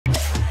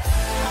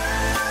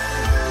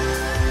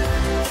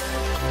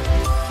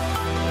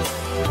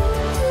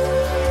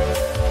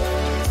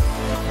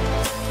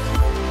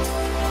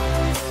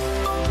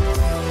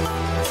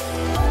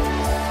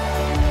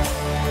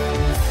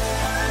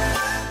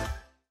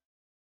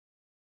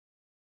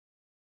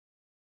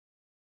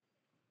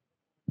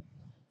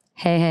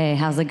Hey,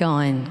 how's it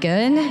going?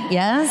 Good?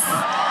 Yes?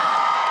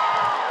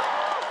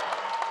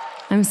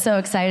 I'm so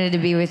excited to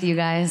be with you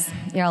guys.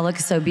 You all look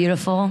so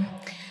beautiful.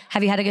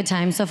 Have you had a good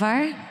time so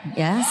far?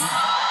 Yes?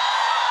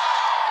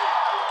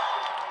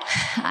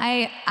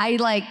 I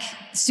like,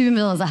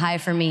 Steubenville is a high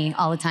for me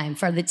all the time,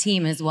 for the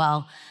team as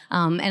well.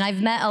 And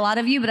I've met a lot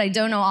of you, but I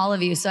don't know all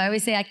of you. So I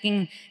always say I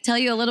can tell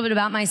you a little bit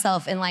about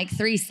myself in like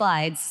 3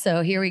 slides.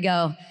 So here we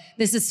go.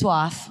 This is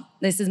Swaff.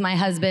 This is my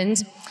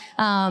husband.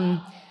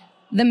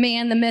 The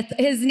man, the myth.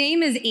 His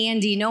name is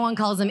Andy. No one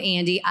calls him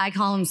Andy. I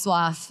call him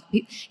Swaff.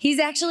 He's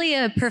actually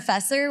a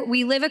professor.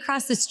 We live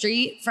across the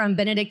street from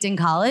Benedictine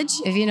College,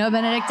 if you know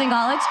Benedictine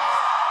College.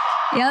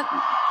 Yep.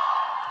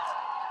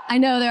 I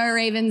know there are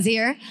Ravens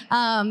here.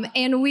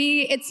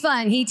 It's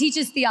fun. He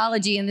teaches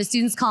theology, and the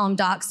students call him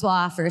Doc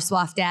Swaff or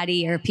Swaff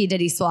Daddy or P.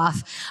 Diddy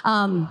Swaff.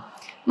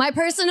 My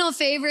personal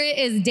favorite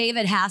is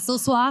David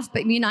Hasselhoff,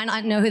 but you might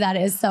not know who that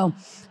is. So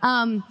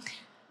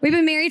we've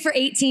been married for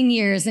 18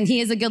 years, and he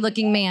is a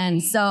good-looking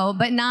man,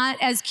 but not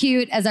as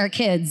cute as our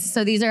kids.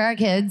 So these are our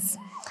kids.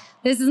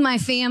 This is my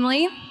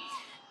family.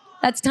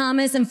 That's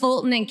Thomas and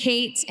Fulton and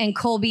Kate and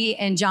Colby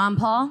and John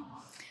Paul.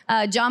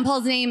 John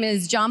Paul's name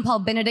is John Paul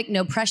Benedict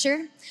No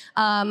Pressure.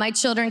 My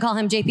children call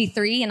him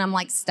JP3, and I'm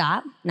like,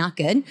 stop, not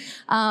good.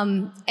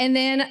 And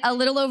then a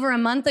little over a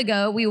month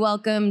ago, we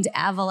welcomed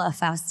Avila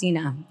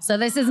Faustina. So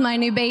this is my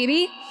new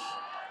baby.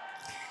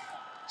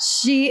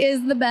 She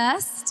is the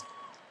best.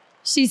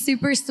 She's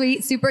super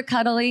sweet, super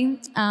cuddly.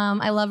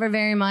 I love her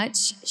very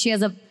much. She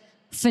has a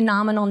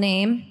phenomenal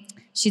name.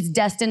 She's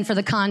destined for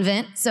the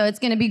convent, so it's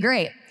gonna be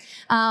great.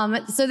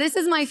 So this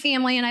is my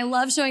family, and I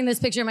love showing this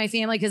picture of my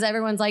family because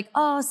everyone's like,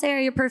 oh,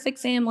 Sarah, you're perfect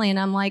family. And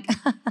I'm like,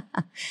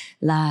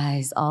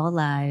 lies, all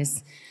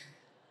lies.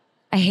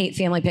 I hate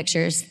family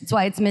pictures. That's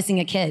why it's missing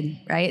a kid,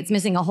 right? It's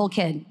missing a whole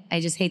kid. I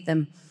just hate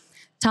them.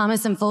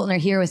 Thomas and Fulton are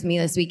here with me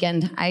this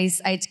weekend.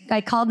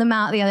 I called them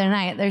out the other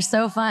night. They're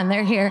so fun.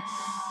 They're here.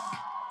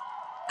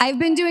 I've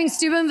been doing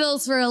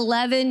Steubenvilles for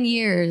 11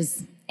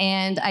 years,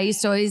 and I used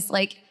to always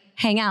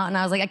hang out, and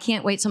I was like, I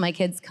can't wait till my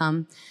kids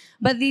come.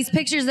 But these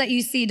pictures that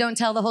you see don't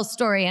tell the whole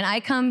story, and I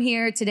come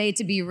here today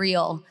to be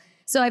real.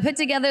 So I put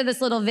together this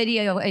little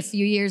video a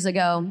few years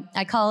ago.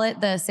 I call it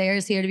the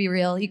Sarah's Here to Be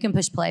Real. You can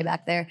push play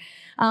back there.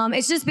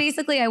 It's just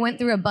basically I went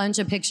through a bunch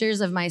of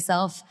pictures of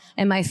myself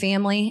and my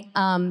family,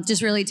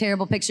 just really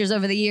terrible pictures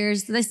over the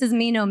years. This is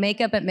me, no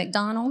makeup at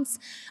McDonald's.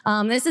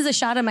 This is a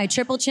shot of my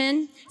triple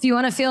chin. If you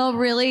want to feel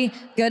really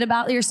good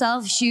about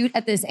yourself, shoot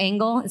at this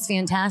angle. It's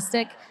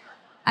fantastic.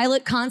 I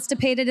look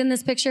constipated in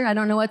this picture. I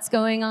don't know what's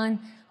going on.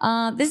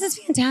 This is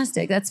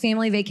fantastic. That's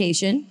family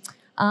vacation.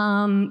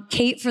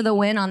 Kate for the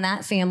win on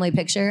that family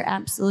picture.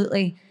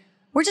 Absolutely.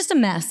 We're just a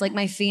mess.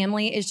 My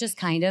family is just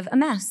kind of a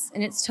mess,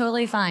 and it's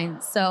totally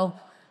fine. So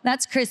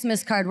that's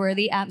Christmas card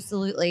worthy.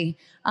 Absolutely.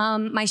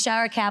 My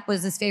shower cap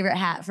was his favorite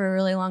hat for a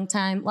really long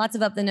time. Lots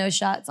of up the nose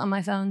shots on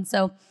my phone.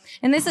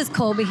 And this is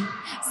Colby.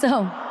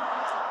 So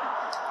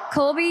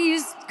Colby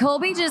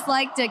just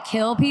liked to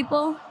kill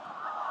people.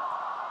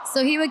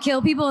 So he would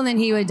kill people and then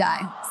he would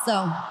die.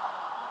 So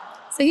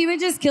he would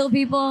just kill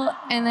people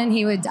and then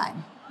he would die.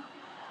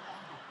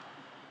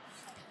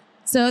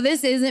 So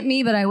this isn't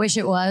me, but I wish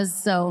it was.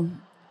 So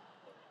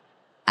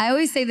I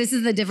always say this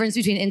is the difference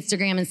between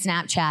Instagram and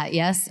Snapchat.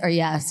 Yes or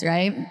yes,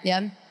 right?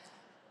 Yeah.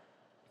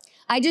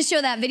 I just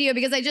show that video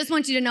because I just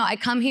want you to know I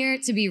come here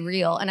to be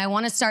real. And I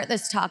want to start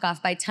this talk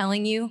off by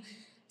telling you,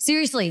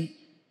 seriously,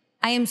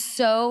 I am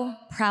so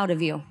proud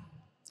of you.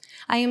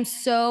 I am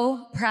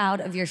so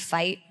proud of your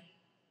fight.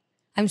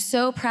 I'm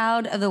so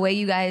proud of the way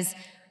you guys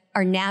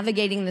are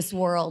navigating this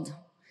world,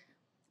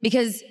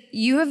 because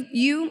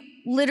you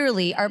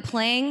literally are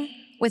playing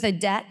with a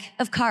deck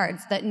of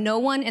cards that no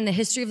one in the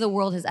history of the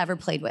world has ever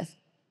played with.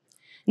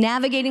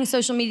 Navigating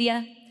social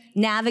media,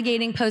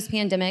 navigating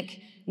post-pandemic,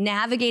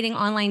 navigating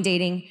online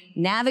dating,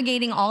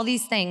 navigating all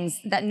these things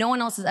that no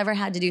one else has ever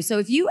had to do. So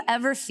if you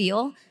ever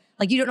feel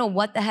like you don't know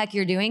what the heck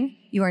you're doing,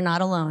 you are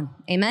not alone.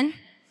 Amen?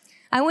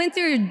 I went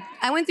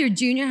through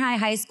junior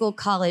high school,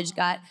 college,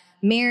 got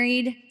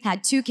married,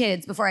 had 2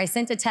 kids before I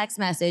sent a text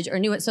message or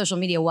knew what social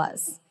media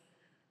was.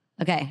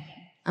 Okay,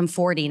 I'm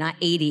 40, not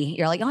 80.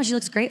 You're like, oh, she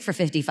looks great for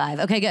 55.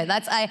 Okay, good.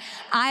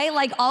 I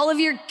like all of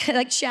your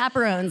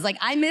chaperones.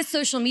 I missed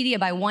social media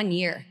by 1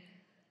 year.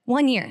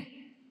 1 year.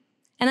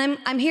 And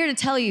I'm here to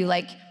tell you,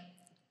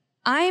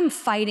 I'm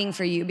fighting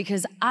for you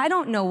because I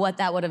don't know what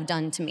that would have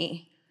done to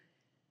me.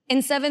 In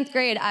 7th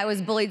grade, I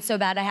was bullied so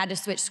bad I had to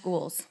switch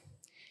schools.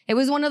 It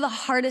was one of the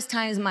hardest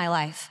times in my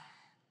life.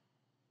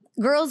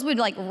 Girls would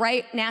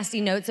write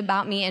nasty notes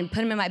about me and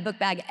put them in my book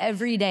bag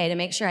every day to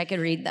make sure I could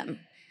read them.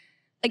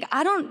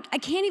 I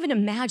can't even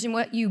imagine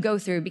what you go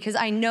through because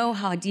I know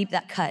how deep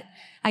that cut.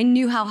 I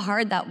knew how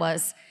hard that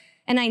was.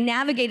 And I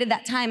navigated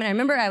that time. And I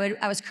remember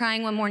I was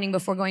crying one morning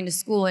before going to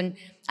school, and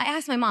I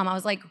asked my mom, I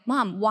was like,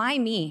 Mom, why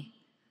me?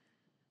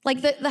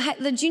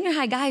 The junior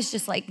high guys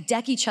just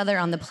deck each other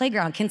on the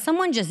playground. Can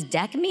someone just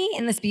deck me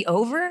and this be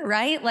over,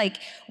 right?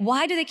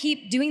 Why do they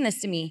keep doing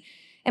this to me?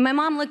 And my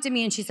mom looked at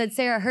me and she said,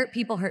 Sarah, hurt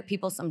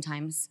people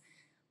sometimes.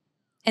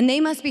 And they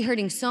must be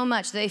hurting so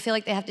much that they feel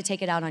like they have to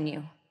take it out on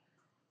you.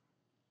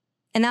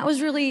 And that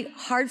was really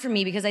hard for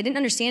me because I didn't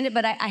understand it,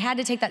 but I had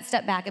to take that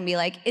step back and be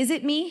like, is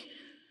it me?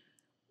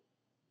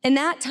 And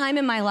that time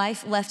in my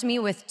life left me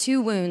with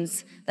 2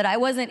 wounds that I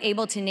wasn't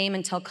able to name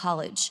until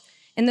college.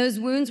 And those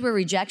wounds were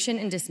rejection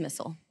and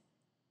dismissal.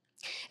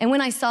 And when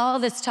I saw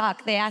this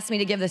talk, they asked me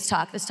to give this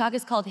talk. This talk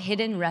is called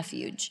Hidden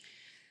Refuge.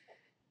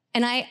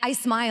 And I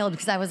smiled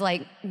because I was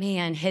like,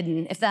 man,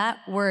 hidden, if that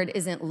word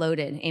isn't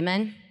loaded,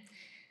 amen?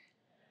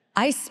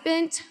 I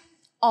spent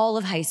all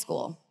of high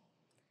school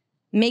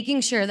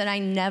making sure that I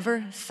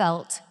never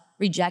felt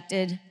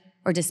rejected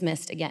or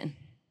dismissed again.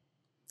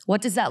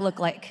 What does that look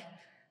like?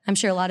 I'm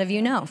sure a lot of you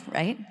know,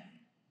 right?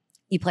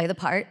 You play the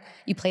part,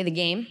 you play the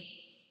game,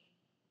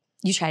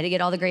 you try to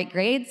get all the great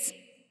grades,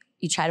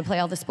 you try to play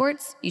all the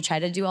sports, you try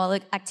to do all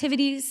the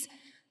activities,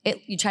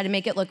 you try to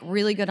make it look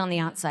really good on the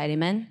outside,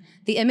 amen?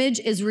 The image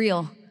is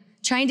real.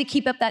 Trying to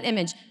keep up that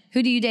image.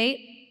 Who do you date?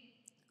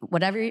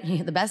 Whatever,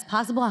 the best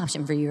possible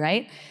option for you,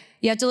 right?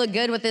 You have to look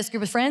good with this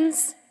group of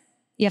friends.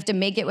 You have to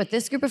make it with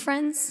this group of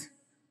friends.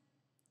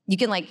 You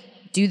can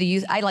do the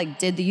youth, I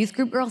did the youth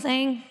group girl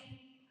thing,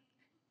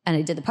 and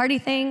I did the party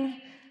thing,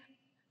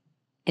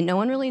 and no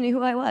one really knew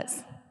who I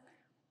was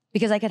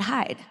because I could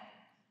hide,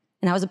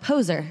 and I was a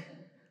poser,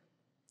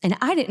 and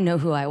I didn't know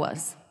who I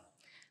was,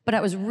 but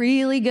I was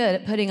really good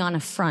at putting on a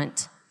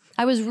front.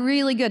 I was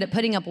really good at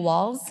putting up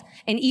walls,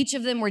 and each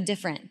of them were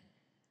different,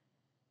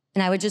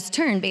 and I would just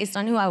turn based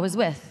on who I was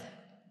with.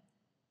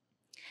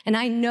 And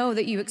I know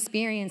that you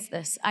experienced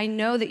this. I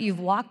know that you've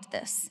walked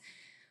this.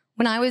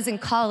 When I was in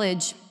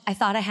college, I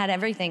thought I had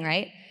everything,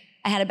 right?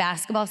 I had a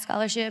basketball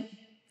scholarship.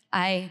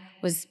 I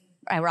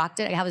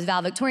rocked it. I was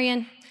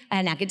valedictorian. I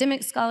had an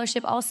academic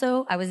scholarship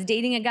also. I was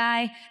dating a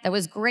guy that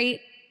was great.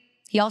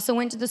 He also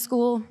went to the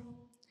school.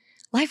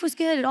 Life was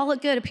good. It all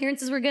looked good.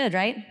 Appearances were good,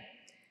 right?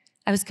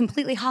 I was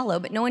completely hollow,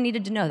 but no one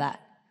needed to know that.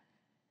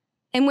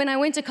 And when I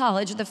went to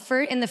college, in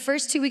the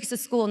first 2 weeks of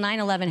school,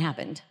 9/11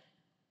 happened.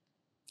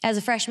 As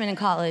a freshman in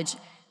college,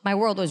 my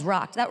world was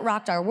rocked. That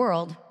rocked our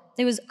world.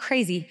 It was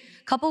crazy.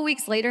 A couple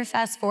weeks later,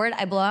 fast forward,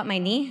 I blow out my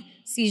knee,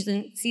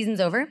 season's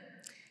over.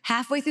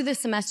 Halfway through the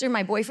semester,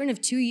 my boyfriend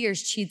of 2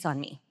 years cheats on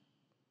me.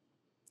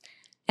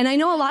 And I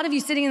know a lot of you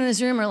sitting in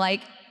this room are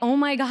like, oh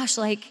my gosh,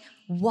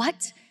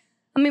 what?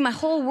 I mean, my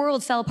whole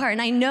world fell apart.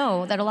 And I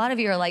know that a lot of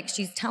you are like,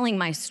 she's telling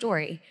my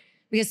story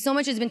because so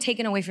much has been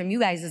taken away from you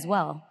guys as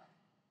well.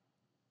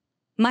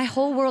 My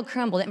whole world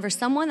crumbled. And for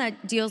someone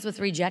that deals with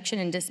rejection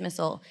and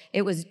dismissal,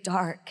 it was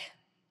dark.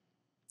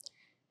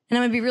 And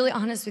I'm gonna be really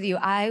honest with you,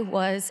 I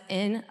was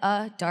in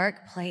a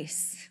dark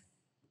place.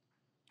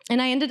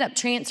 And I ended up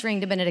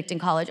transferring to Benedictine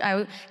College.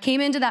 I came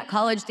into that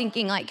college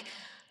thinking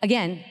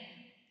again,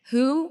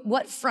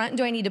 what front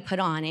do I need to put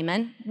on,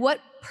 amen? What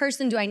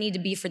person do I need to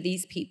be for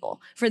these people,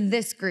 for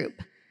this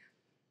group?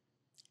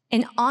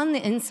 And on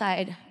the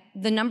inside,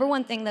 the number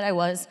one thing that I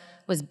was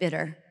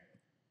bitter.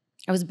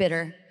 I was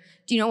bitter.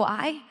 Do you know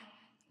why?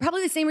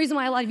 Probably the same reason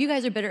why a lot of you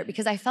guys are bitter,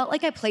 because I felt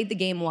like I played the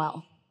game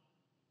well.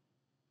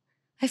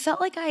 I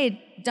felt like I had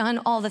done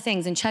all the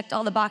things and checked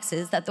all the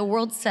boxes that the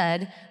world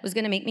said was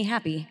gonna make me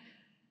happy.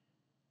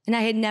 And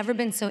I had never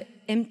been so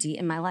empty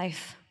in my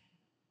life.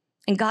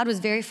 And God was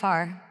very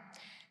far.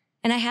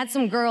 And I had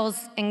some girls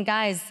and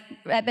guys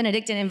at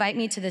Benedictine invite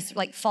me to this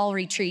fall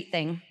retreat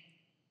thing.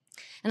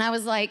 And I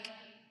was like,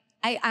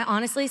 I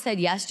honestly said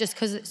yes just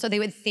so they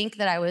would think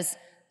that I was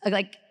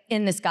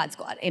in this God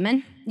squad,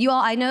 amen? You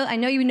all, I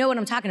know you know what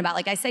I'm talking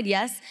about. I said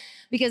yes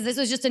because this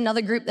was just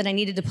another group that I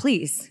needed to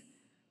please.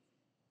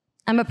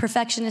 I'm a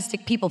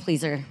perfectionistic people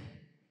pleaser,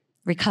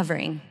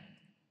 recovering.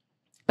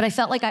 But I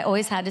felt like I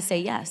always had to say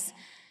yes.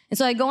 And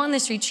so I go on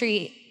this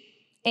retreat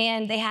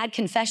and they had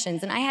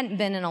confessions and I hadn't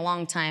been in a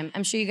long time.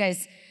 I'm sure you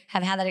guys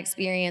have had that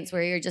experience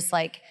where you're just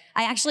I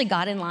actually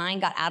got in line,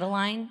 got out of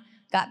line,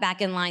 got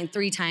back in line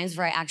 3 times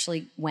before I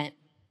actually went.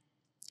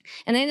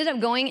 And I ended up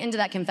going into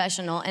that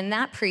confessional, and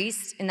that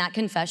priest in that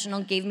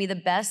confessional gave me the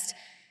best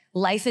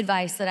life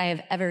advice that I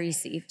have ever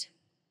received.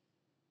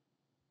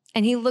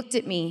 And he looked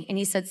at me and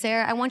he said,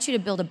 Sarah, I want you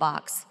to build a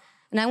box,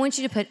 and I want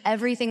you to put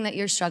everything that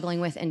you're struggling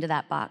with into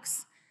that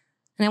box.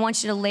 And I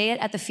want you to lay it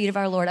at the feet of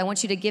our Lord. I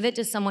want you to give it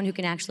to someone who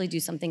can actually do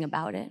something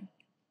about it.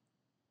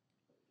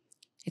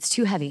 It's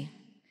too heavy.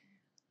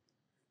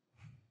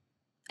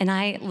 And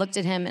I looked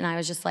at him and I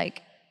was just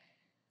like,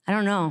 I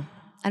don't know.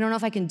 I don't know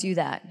if I can do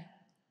that.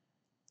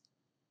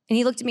 And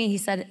he looked at me and he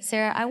said,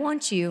 Sarah, I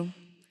want you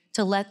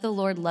to let the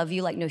Lord love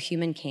you like no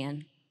human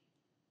can.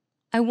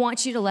 I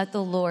want you to let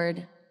the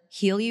Lord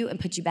heal you and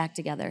put you back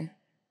together.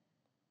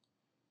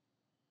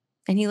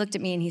 And he looked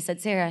at me and he said,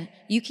 Sarah,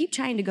 you keep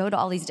trying to go to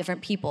all these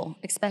different people,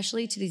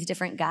 especially to these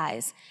different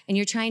guys, and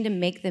you're trying to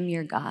make them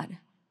your God.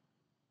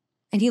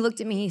 And he looked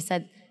at me and he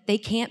said, they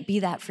can't be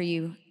that for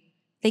you.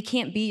 They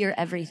can't be your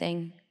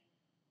everything.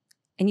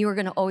 And you are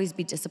gonna always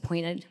be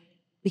disappointed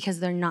because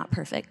they're not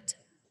perfect.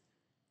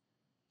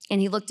 And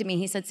he looked at me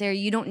and he said, Sarah,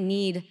 you don't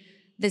need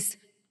this,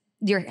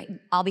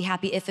 I'll be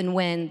happy if and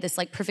when, this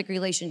perfect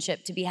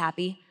relationship to be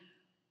happy.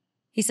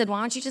 He said, why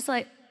don't you just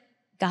let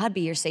God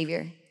be your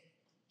savior?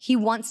 He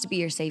wants to be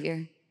your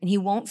Savior, and he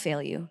won't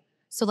fail you.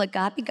 So let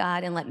God be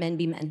God and let men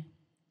be men.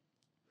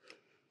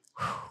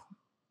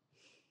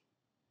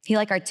 He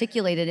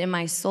articulated in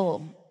my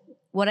soul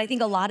what I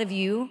think a lot of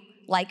you,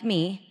 like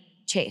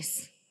me,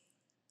 chase.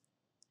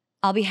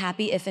 I'll be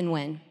happy if and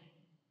when.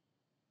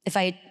 If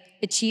I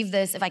achieve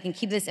this, if I can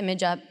keep this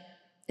image up,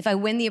 if I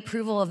win the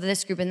approval of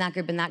this group and that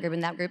group and that group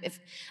and that group,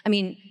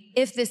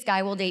 if this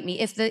guy will date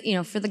me,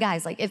 for the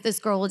guys, if this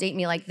girl will date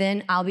me,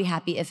 then I'll be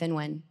happy if and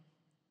when.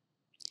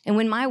 And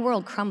when my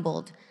world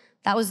crumbled,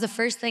 that was the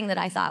first thing that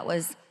I thought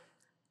was,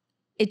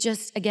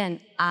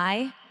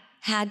 I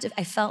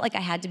felt like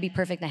I had to be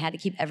perfect and I had to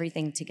keep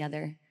everything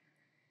together.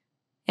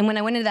 And when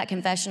I went into that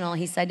confessional,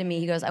 he said to me,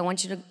 he goes, I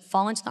want you to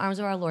fall into the arms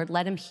of our Lord,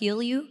 let him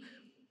heal you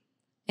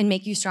and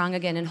make you strong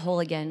again and whole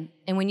again.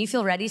 And when you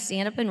feel ready,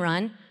 stand up and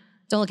run.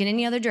 Don't look in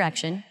any other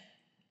direction.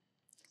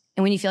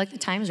 And when you feel like the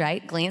time's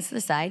right, glance to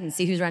the side and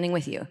see who's running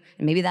with you.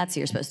 And maybe that's who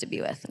you're supposed to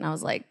be with. And I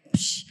was like,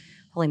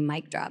 holy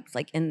mic dropped,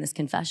 in this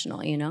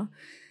confessional, you know?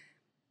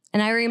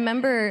 And I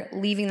remember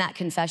leaving that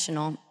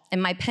confessional,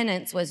 and my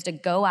penance was to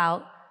go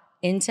out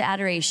into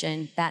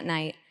adoration that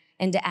night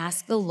and to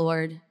ask the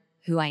Lord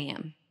who I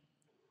am.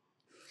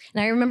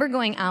 And I remember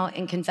going out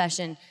in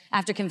confession,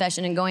 after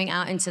confession, and going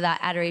out into that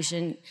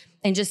adoration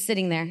and just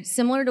sitting there,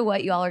 similar to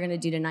what you all are gonna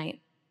do tonight.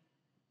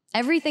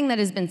 Everything that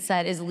has been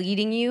said is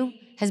leading you,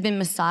 has been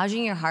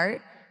massaging your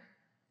heart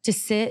to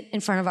sit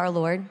in front of our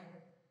Lord.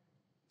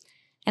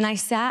 And I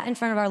sat in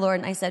front of our Lord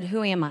and I said,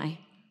 who am I?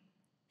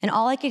 And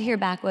all I could hear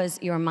back was,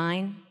 you are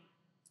mine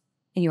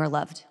and you are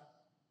loved.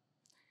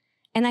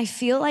 And I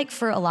feel like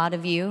for a lot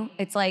of you,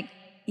 it's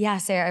yeah,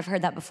 Sarah, I've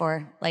heard that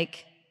before.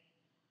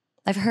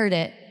 I've heard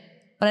it,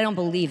 but I don't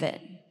believe it.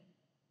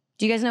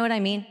 Do you guys know what I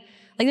mean?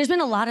 There's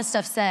been a lot of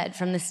stuff said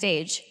from the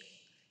stage.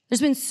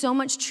 There's been so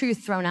much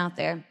truth thrown out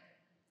there.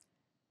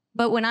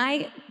 But when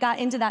I got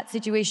into that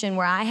situation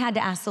where I had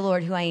to ask the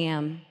Lord who I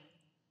am,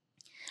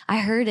 I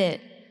heard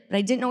it, but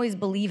I didn't always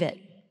believe it.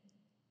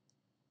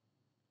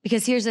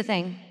 Because here's the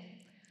thing.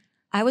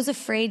 I was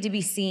afraid to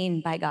be seen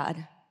by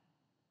God.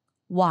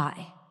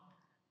 Why?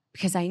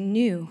 Because I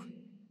knew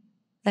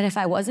that if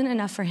I wasn't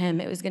enough for him,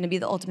 it was gonna be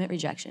the ultimate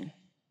rejection.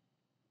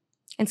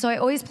 And so I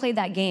always played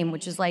that game,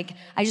 which is I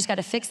just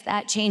gotta fix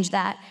that, change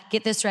that,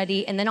 get this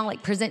ready, and then I'll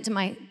present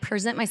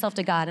myself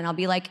to God, and I'll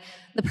be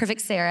the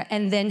perfect Sarah,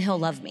 and then he'll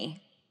love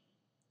me.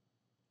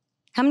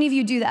 How many of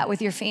you do that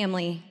with your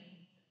family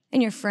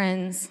and your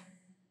friends?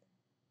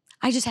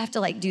 I just have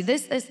to do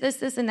this,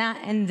 and that,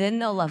 and then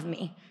they'll love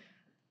me.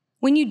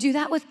 When you do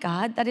that with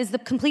God, that is the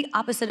complete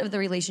opposite of the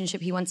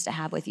relationship he wants to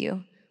have with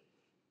you.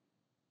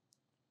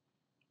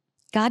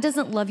 God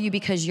doesn't love you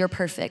because you're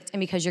perfect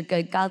and because you're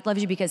good. God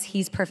loves you because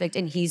he's perfect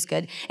and he's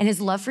good. And his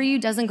love for you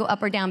doesn't go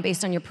up or down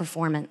based on your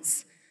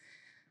performance.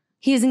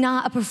 He is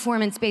not a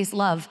performance-based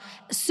love.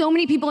 So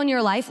many people in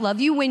your life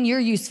love you when you're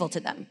useful to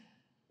them.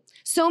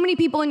 So many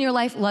people in your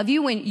life love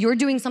you when you're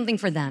doing something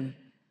for them.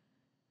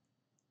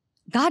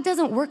 God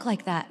doesn't work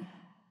like that.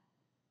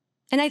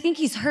 And I think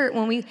he's hurt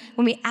when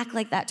we act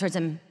like that towards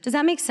him. Does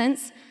that make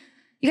sense?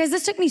 You guys,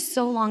 this took me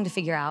so long to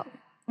figure out.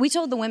 We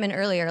told the women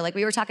earlier,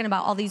 we were talking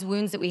about all these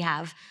wounds that we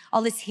have,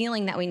 all this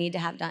healing that we need to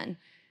have done.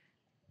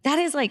 That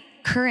is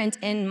current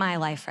in my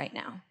life right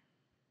now.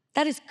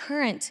 That is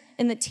current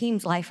in the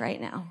team's life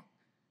right now.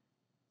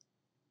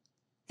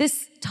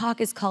 This talk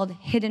is called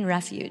Hidden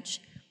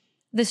Refuge.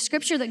 The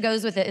scripture that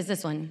goes with it is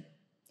this one.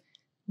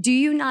 Do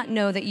you not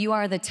know that you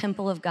are the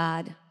temple of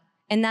God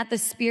and that the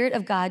Spirit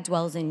of God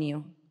dwells in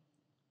you?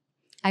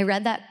 I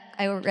read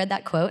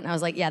that quote and I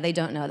was yeah, they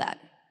don't know that.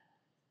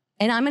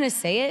 And I'm gonna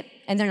say it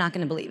and they're not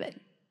gonna believe it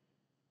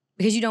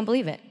because you don't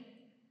believe it.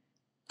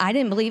 I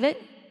didn't believe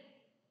it.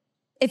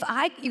 If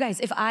I,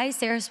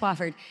 Sarah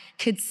Swafford,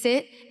 could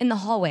sit in the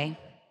hallway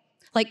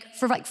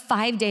for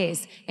 5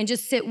 days and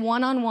just sit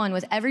one-on-one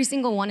with every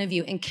single one of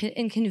you and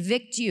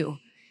convict you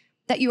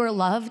that you are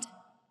loved,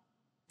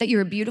 that you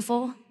are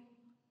beautiful,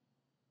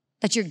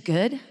 that you're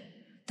good,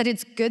 that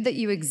it's good that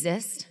you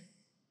exist,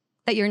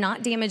 that you're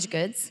not damaged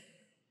goods,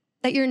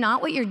 that you're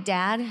not what your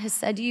dad has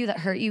said to you that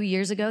hurt you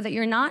years ago, that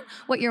you're not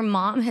what your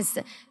mom has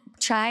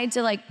tried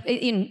to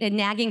in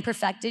nagging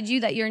perfected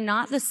you, that you're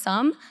not the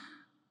sum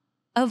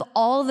of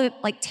all the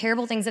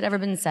terrible things that ever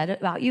been said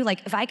about you.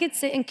 If I could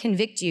sit and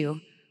convict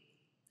you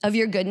of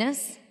your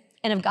goodness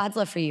and of God's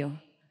love for you,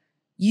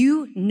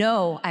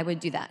 I would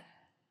do that.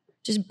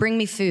 Just bring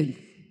me food,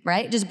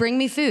 right? Just bring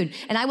me food.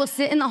 And I will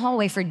sit in the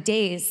hallway for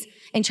days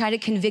and try to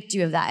convict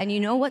you of that. And you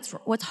know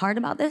what's hard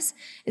about this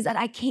is that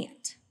I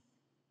can't.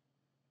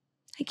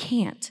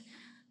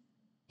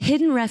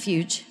 Hidden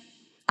refuge.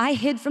 I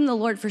hid from the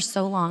Lord for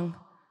so long.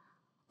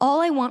 All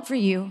I want for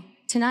you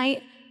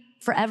tonight,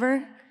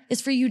 forever,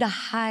 is for you to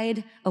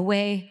hide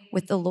away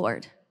with the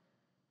Lord.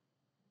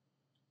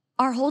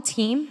 Our whole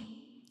team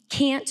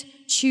can't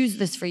choose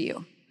this for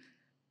you.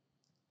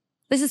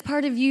 This is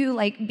part of you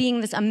being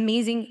this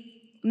amazing,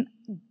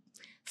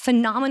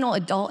 phenomenal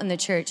adult in the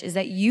church is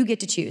that you get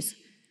to choose.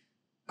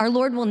 Our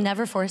Lord will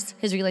never force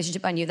his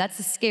relationship on you. That's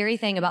the scary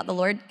thing about the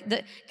Lord.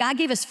 God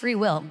gave us free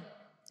will,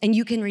 and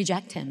you can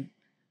reject him.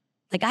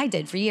 like I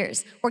did for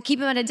years. Or keep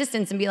him at a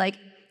distance and be like,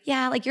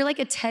 yeah, like you're like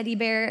a teddy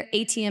bear,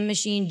 ATM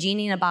machine,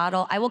 genie in a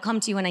bottle. I will come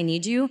to you when I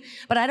need you,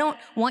 but I don't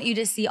want you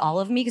to see all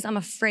of me because I'm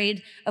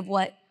afraid of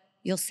what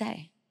you'll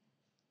say.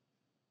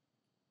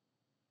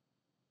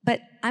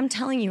 But I'm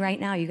telling you right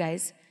now, you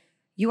guys,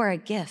 you are a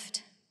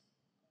gift.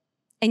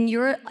 And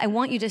I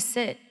want you to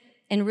sit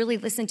and really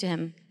listen to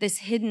him, this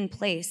hidden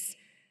place.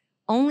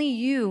 Only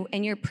you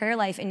and your prayer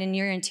life and in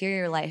your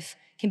interior life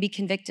can be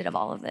convicted of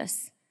all of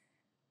this.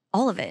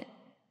 All of it.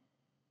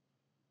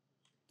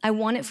 I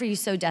want it for you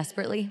so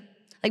desperately.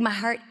 Like my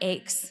heart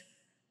aches.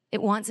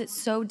 It wants it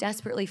so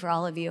desperately for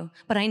all of you,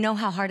 but I know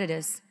how hard it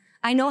is.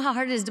 I know how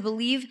hard it is to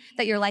believe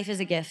that your life is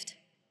a gift.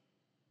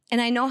 And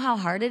I know how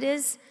hard it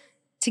is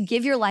to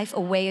give your life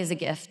away as a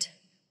gift.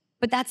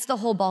 But that's the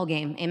whole ball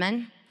game,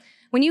 amen?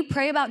 When you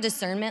pray about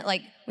discernment,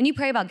 like when you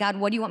pray about, God,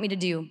 what do you want me to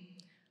do?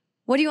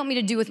 What do you want me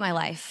to do with my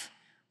life?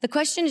 The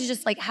question is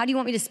just like, how do you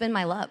want me to spend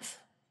my love?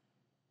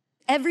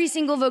 Every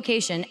single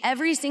vocation,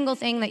 every single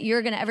thing that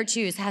you're gonna ever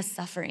choose has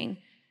suffering,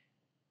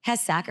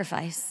 has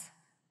sacrifice.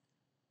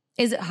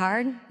 Is it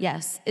hard?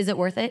 Yes. Is it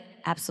worth it?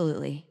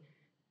 Absolutely.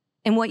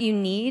 And what you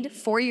need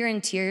for your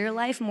interior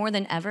life more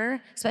than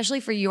ever, especially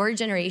for your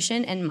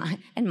generation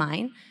and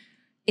mine,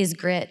 is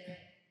grit.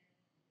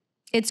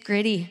 It's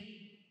gritty.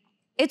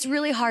 It's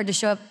really hard to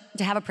show up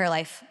to have a prayer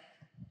life,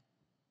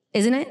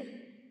 isn't it?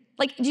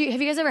 Like, have you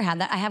guys ever had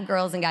that? I have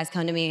girls and guys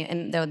come to me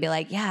and they'll be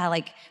like, yeah,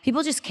 like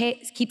people just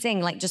keep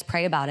saying like, just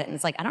pray about it. And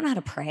it's like, I don't know how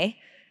to pray.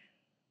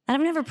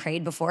 I've never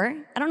prayed before.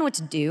 I don't know what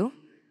to do.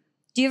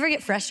 Do you ever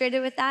get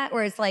frustrated with that?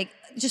 Where it's like,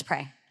 just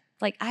pray.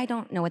 Like, I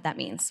don't know what that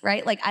means,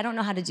 right? Like, I don't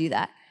know how to do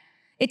that.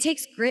 It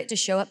takes grit to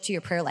show up to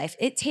your prayer life.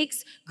 It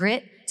takes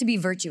grit to be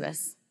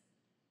virtuous.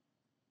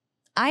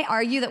 I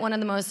argue that one of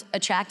the most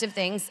attractive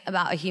things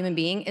about a human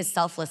being is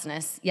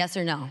selflessness. Yes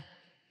or no?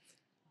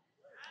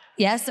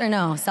 Yes or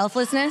no?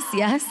 Selflessness?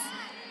 Yes?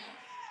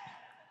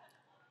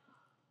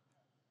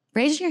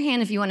 Raise your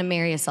hand if you want to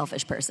marry a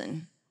selfish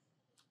person.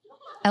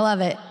 I love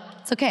it.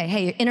 It's okay.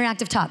 Hey,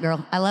 interactive talk,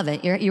 girl. I love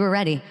it. You were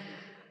ready.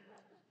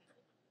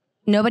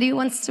 Nobody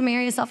wants to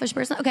marry a selfish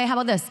person? Okay, how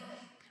about this?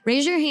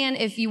 Raise your hand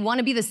if you want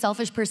to be the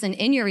selfish person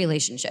in your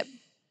relationship.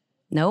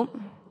 Nope.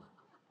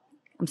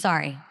 I'm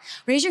sorry.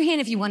 Raise your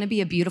hand if you want to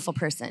be a beautiful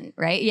person,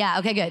 right? Yeah,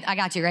 okay, good. I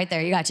got you right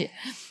there. You got you.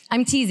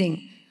 I'm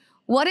teasing.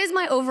 What is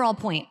my overall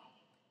point?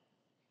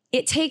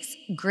 It takes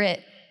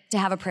grit to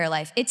have a prayer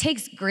life. It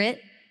takes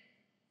grit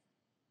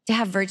to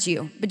have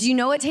virtue. But do you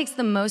know what takes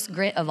the most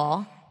grit of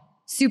all?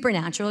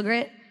 Supernatural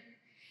grit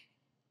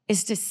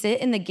is to sit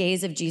in the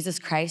gaze of Jesus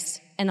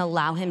Christ and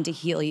allow him to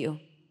heal you.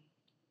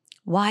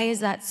 Why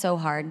is that so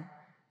hard?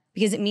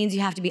 Because it means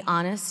you have to be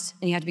honest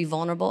and you have to be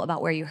vulnerable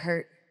about where you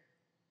hurt.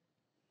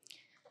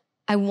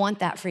 I want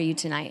that for you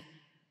tonight.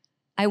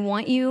 I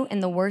want you in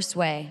the worst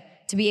way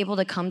to be able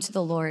to come to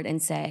the Lord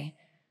and say,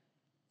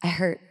 I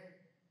hurt.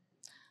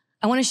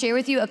 I want to share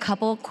with you a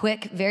couple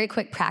very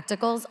quick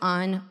practicals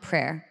on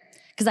prayer,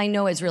 because I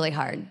know it's really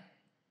hard.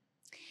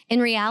 In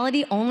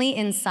reality, only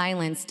in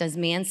silence does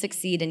man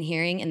succeed in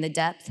hearing in the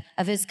depth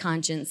of his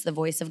conscience the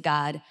voice of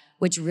God,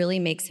 which really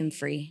makes him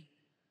free.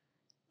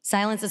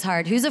 Silence is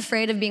hard. Who's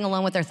afraid of being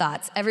alone with their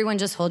thoughts? Everyone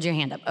just hold your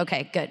hand up.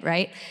 Okay, good,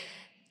 right?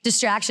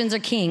 Distractions are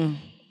king.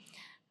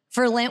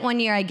 For Lent one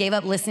year, I gave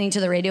up listening to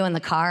the radio in the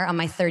car on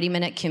my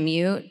 30-minute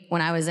commute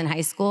when I was in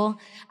high school.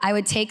 I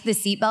would take the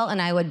seatbelt and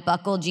I would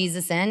buckle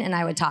Jesus in and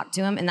I would talk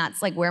to him, and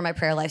that's like where my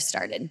prayer life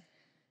started.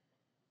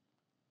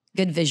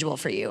 Good visual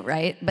for you,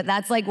 right? But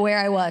that's like where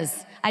I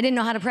was. I didn't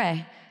know how to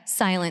pray.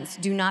 Silence.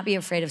 Do not be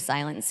afraid of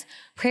silence.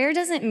 Prayer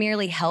doesn't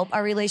merely help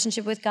our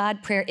relationship with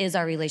God. Prayer is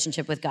our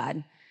relationship with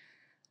God.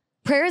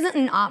 Prayer isn't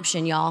an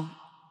option, y'all.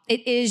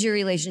 It is your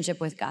relationship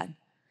with God.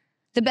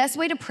 The best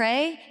way to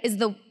pray is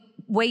the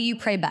way you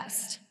pray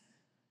best.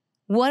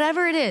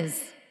 Whatever it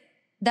is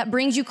that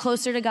brings you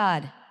closer to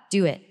God,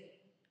 do it.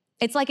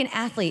 It's like an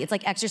athlete. It's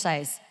like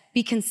exercise.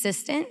 Be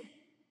consistent,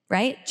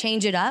 right?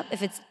 Change it up.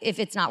 If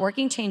it's not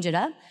working, change it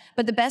up.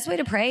 But the best way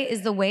to pray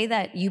is the way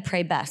that you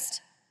pray best,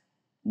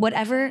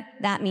 whatever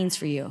that means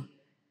for you.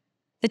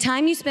 The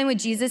time you spend with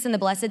Jesus in the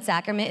Blessed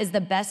Sacrament is the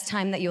best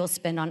time that you will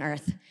spend on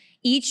earth.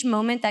 Each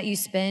moment that you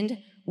spend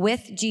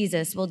with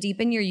Jesus will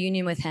deepen your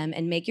union with him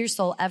and make your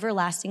soul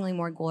everlastingly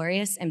more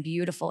glorious and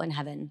beautiful in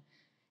heaven,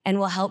 and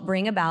will help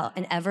bring about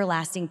an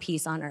everlasting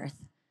peace on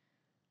earth.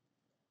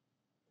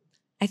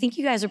 I think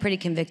you guys are pretty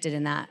convicted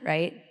in that,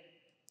 right?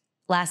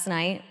 Last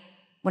night,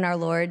 when our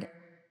Lord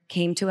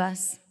came to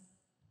us,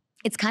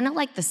 it's kind of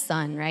like the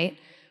sun, right?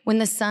 When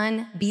the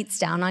sun beats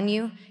down on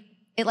you,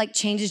 it like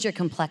changes your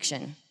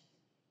complexion.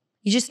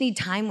 You just need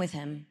time with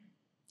him.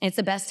 It's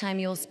the best time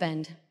you'll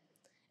spend.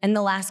 And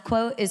the last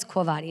quote is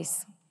Quo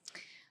Vadis.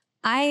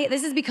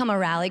 This has become a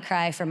rally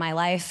cry for my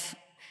life.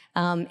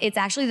 It's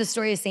actually the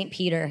story of St.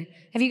 Peter.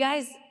 If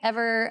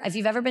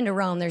you've ever been to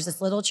Rome, there's this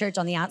little church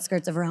on the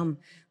outskirts of Rome.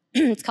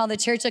 It's called the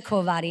Church of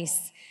Quo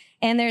Vadis.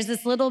 And there's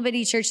this little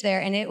bitty church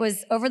there, and it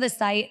was over the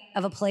site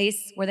of a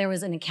place where there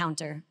was an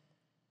encounter.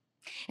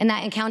 And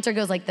that encounter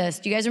goes like this.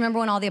 Do you guys remember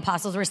when all the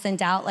apostles were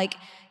sent out? Like,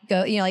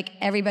 go, like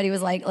everybody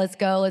was like, let's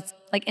go. Let's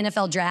like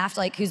NFL draft,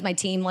 like who's my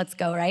team? Let's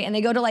go, right? And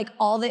they go to like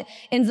all the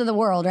ends of the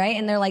world, right?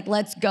 And they're like,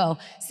 let's go.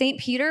 St.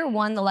 Peter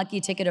won the lucky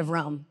ticket of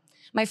Rome.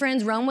 My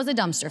friends, Rome was a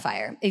dumpster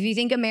fire. If you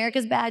think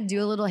America's bad,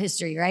 do a little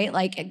history, right?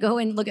 Like go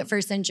and look at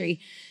first century.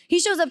 He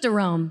shows up to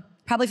Rome,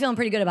 probably feeling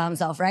pretty good about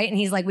himself, right? And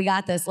he's like, we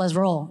got this, let's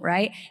roll,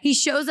 right? He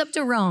shows up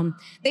to Rome.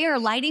 They are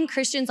lighting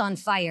Christians on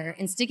fire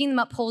and sticking them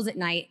up poles at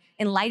night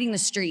and lighting the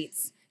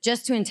streets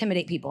just to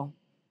intimidate people.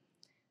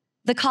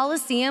 The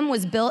Colosseum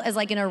was built as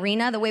like an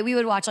arena, the way we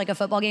would watch like a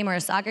football game or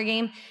a soccer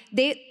game.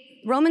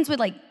 Romans would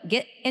like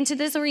get into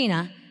this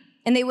arena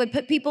and they would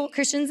put people,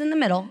 Christians in the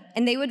middle,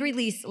 and they would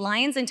release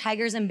lions and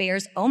tigers and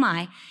bears, oh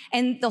my.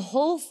 And the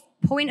whole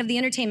point of the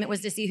entertainment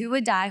was to see who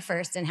would die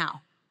first and how.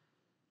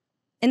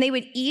 And they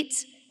would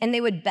eat and they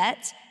would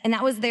bet, and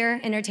that was their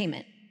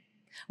entertainment.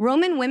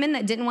 Roman women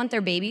that didn't want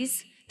their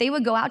babies, they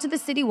would go out to the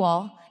city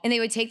wall and they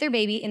would take their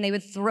baby and they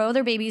would throw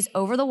their babies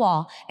over the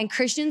wall, and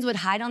Christians would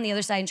hide on the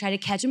other side and try to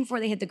catch them before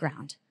they hit the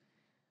ground.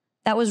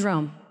 That was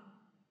Rome.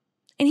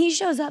 And he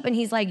shows up and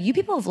he's like, you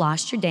people have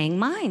lost your dang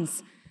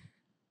minds.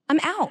 I'm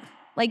out.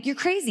 Like, you're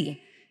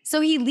crazy. So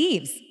he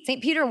leaves.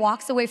 St. Peter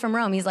walks away from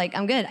Rome. He's like,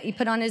 I'm good. He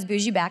put on his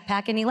bougie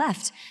backpack and he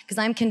left, because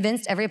I'm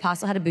convinced every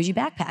apostle had a bougie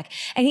backpack.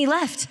 And he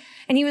left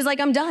and he was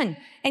like, I'm done.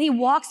 And he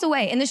walks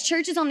away. And this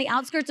church is on the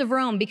outskirts of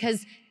Rome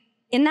because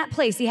in that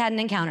place he had an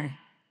encounter.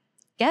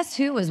 Guess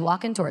who was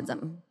walking towards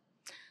him?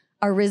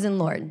 Our risen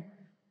Lord.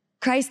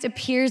 Christ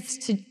appears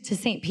to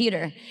St.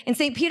 Peter, and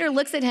St. Peter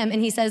looks at him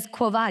and he says,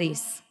 Quo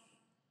vadis,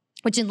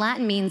 which in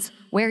Latin means,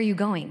 where are you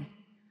going?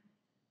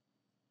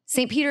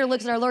 St. Peter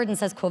looks at our Lord and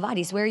says, Quo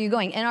vadis, where are you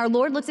going? And our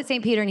Lord looks at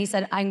St. Peter and he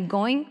said, I'm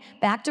going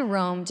back to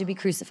Rome to be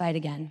crucified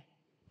again.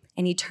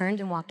 And he turned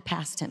and walked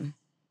past him.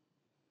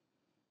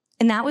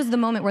 And that was the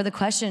moment where the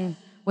question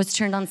was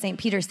turned on St.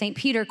 Peter. St.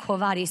 Peter, Quo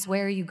vadis,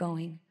 where are you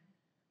going?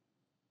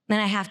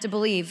 And I have to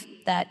believe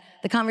that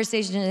the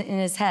conversation in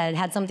his head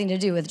had something to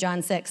do with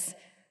John 6. Do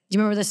you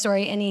remember the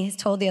story Annie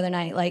told the other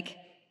night? Like,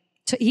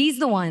 he's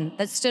the one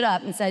that stood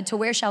up and said, to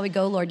where shall we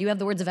go, Lord? You have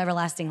the words of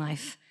everlasting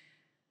life.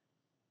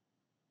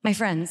 My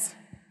friends,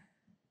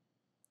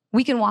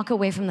 we can walk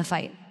away from the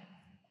fight.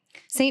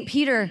 St.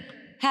 Peter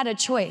had a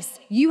choice.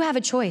 You have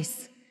a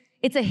choice.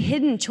 It's a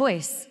hidden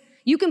choice.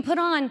 You can put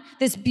on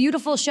this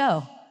beautiful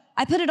show.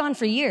 I put it on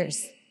for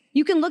years.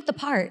 You can look the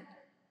part.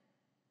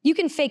 You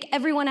can fake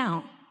everyone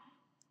out.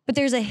 But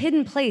there's a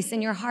hidden place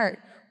in your heart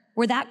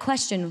where that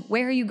question,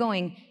 where are you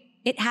going?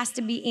 It has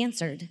to be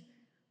answered.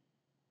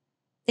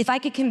 If I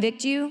could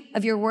convict you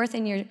of your worth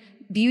and your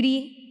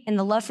beauty and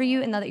the love for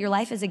you and that your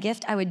life is a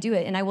gift, I would do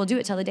it, and I will do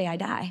it till the day I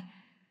die.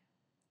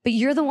 But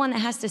you're the one that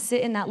has to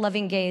sit in that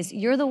loving gaze.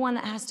 You're the one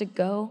that has to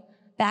go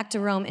back to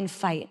Rome and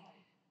fight.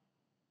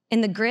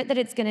 And the grit that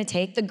it's gonna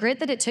take, the grit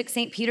that it took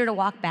St. Peter to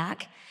walk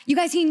back, you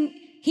guys, he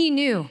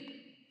knew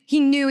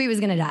he was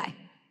gonna die.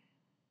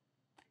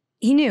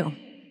 He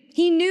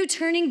knew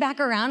turning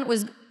back around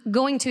was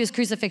going to his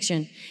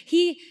crucifixion.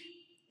 He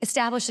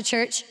established a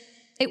church.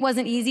 It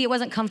wasn't easy, it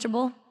wasn't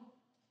comfortable,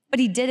 but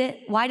he did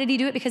it. Why did he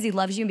do it? Because he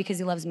loves you and because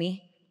he loves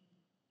me.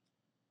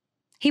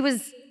 He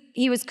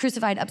was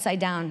crucified upside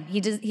down.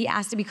 He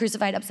asked to be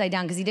crucified upside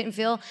down because he didn't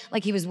feel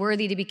like he was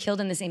worthy to be killed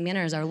in the same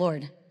manner as our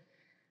Lord.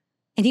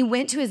 And he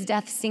went to his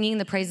death singing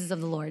the praises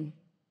of the Lord.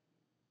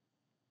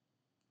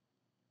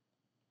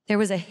 There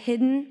was a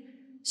hidden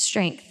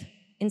strength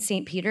in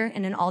St. Peter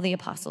and in all the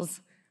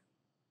apostles,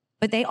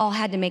 but they all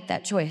had to make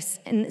that choice.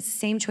 And it's the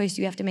same choice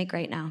you have to make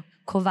right now.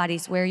 Quo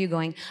vadis, where are you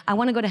going? I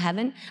want to go to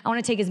heaven. I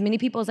want to take as many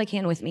people as I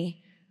can with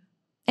me.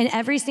 And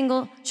every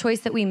single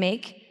choice that we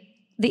make,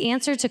 the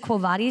answer to Quo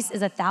vadis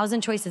is 1,000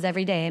 choices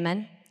every day,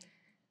 amen?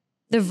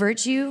 The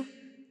virtue,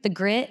 the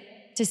grit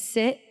to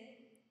sit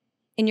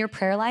in your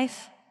prayer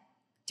life,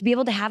 to be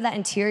able to have that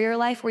interior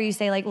life where you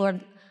say like,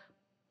 Lord,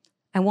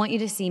 I want you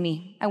to see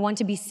me. I want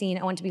to be seen.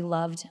 I want to be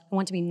loved. I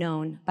want to be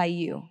known by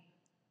you.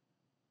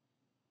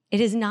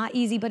 It is not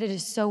easy, but it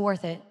is so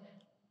worth it.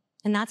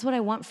 And that's what I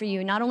want for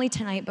you, not only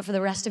tonight, but for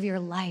the rest of your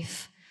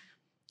life.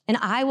 And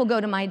I will go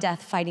to my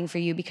death fighting for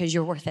you because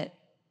you're worth it.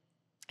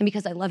 And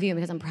because I love you and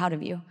because I'm proud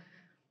of you.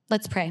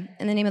 Let's pray.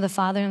 In the name of the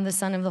Father, and of the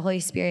Son, and of the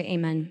Holy Spirit,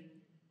 amen.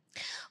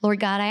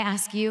 Lord God, I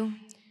ask you,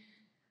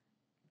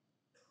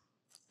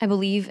 I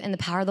believe in the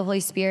power of the Holy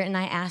Spirit, and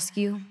I ask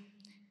you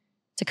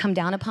to come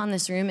down upon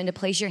this room and to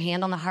place your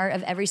hand on the heart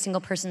of every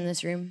single person in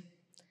this room.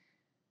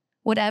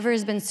 Whatever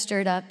has been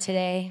stirred up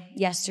today,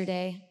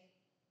 yesterday,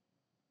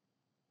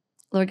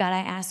 Lord God, I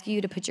ask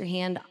you to put your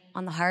hand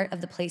on the heart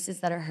of the places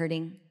that are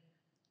hurting,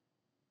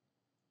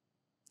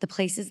 the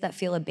places that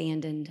feel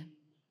abandoned,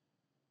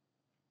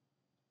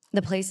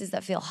 the places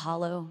that feel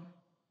hollow,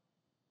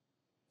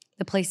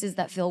 the places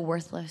that feel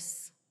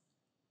worthless.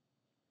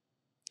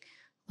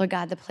 Lord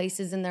God, the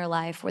places in their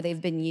life where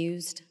they've been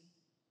used,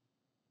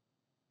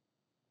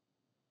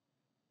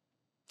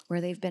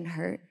 where they've been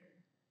hurt,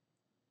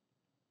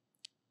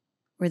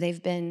 where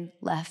they've been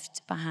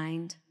left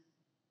behind,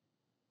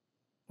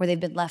 where they've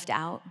been left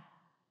out,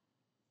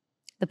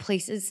 the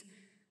places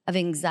of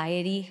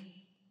anxiety,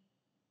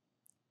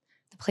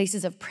 the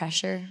places of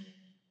pressure,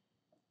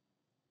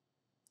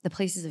 the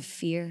places of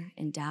fear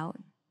and doubt.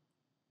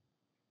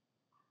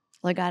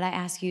 Lord God, I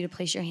ask you to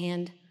place your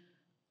hand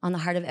on the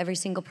heart of every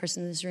single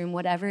person in this room,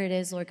 whatever it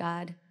is, Lord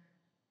God,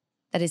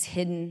 that is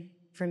hidden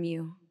from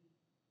you.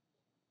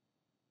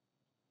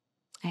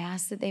 I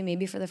ask that they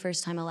maybe for the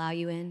first time allow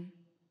you in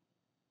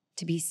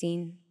to be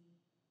seen,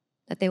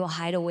 that they will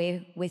hide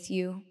away with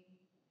you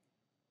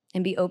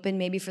and be open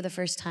maybe for the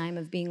first time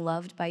of being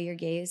loved by your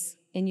gaze,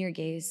 in your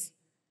gaze,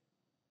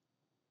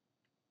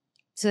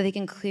 so they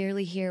can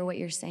clearly hear what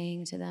you're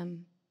saying to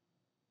them.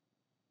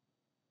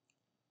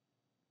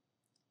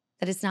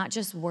 That it's not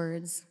just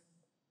words,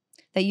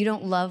 that you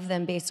don't love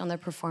them based on their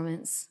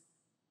performance.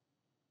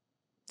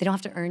 They don't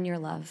have to earn your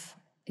love.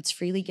 It's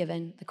freely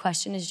given. The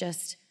question is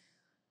just,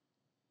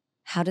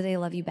 how do they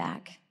love you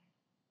back?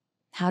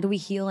 How do we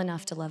heal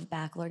enough to love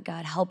back, Lord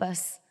God? Help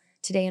us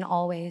today and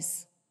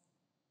always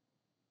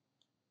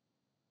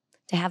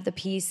to have the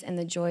peace and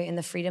the joy and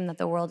the freedom that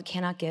the world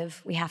cannot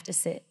give. We have to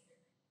sit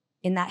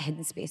in that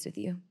hidden space with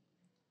you.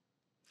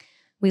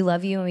 We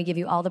love you and we give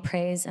you all the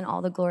praise and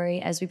all the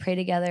glory as we pray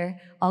together.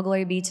 All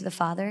glory be to the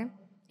Father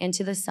and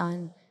to the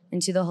Son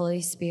and to the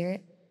Holy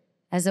Spirit,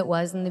 as it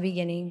was in the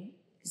beginning,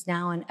 is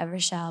now, and ever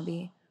shall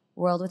be,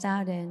 world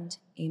without end.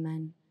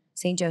 Amen.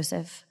 Saint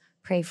Joseph,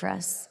 pray for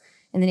us.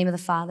 In the name of the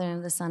Father, and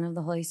of the Son, and of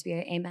the Holy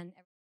Spirit. Amen.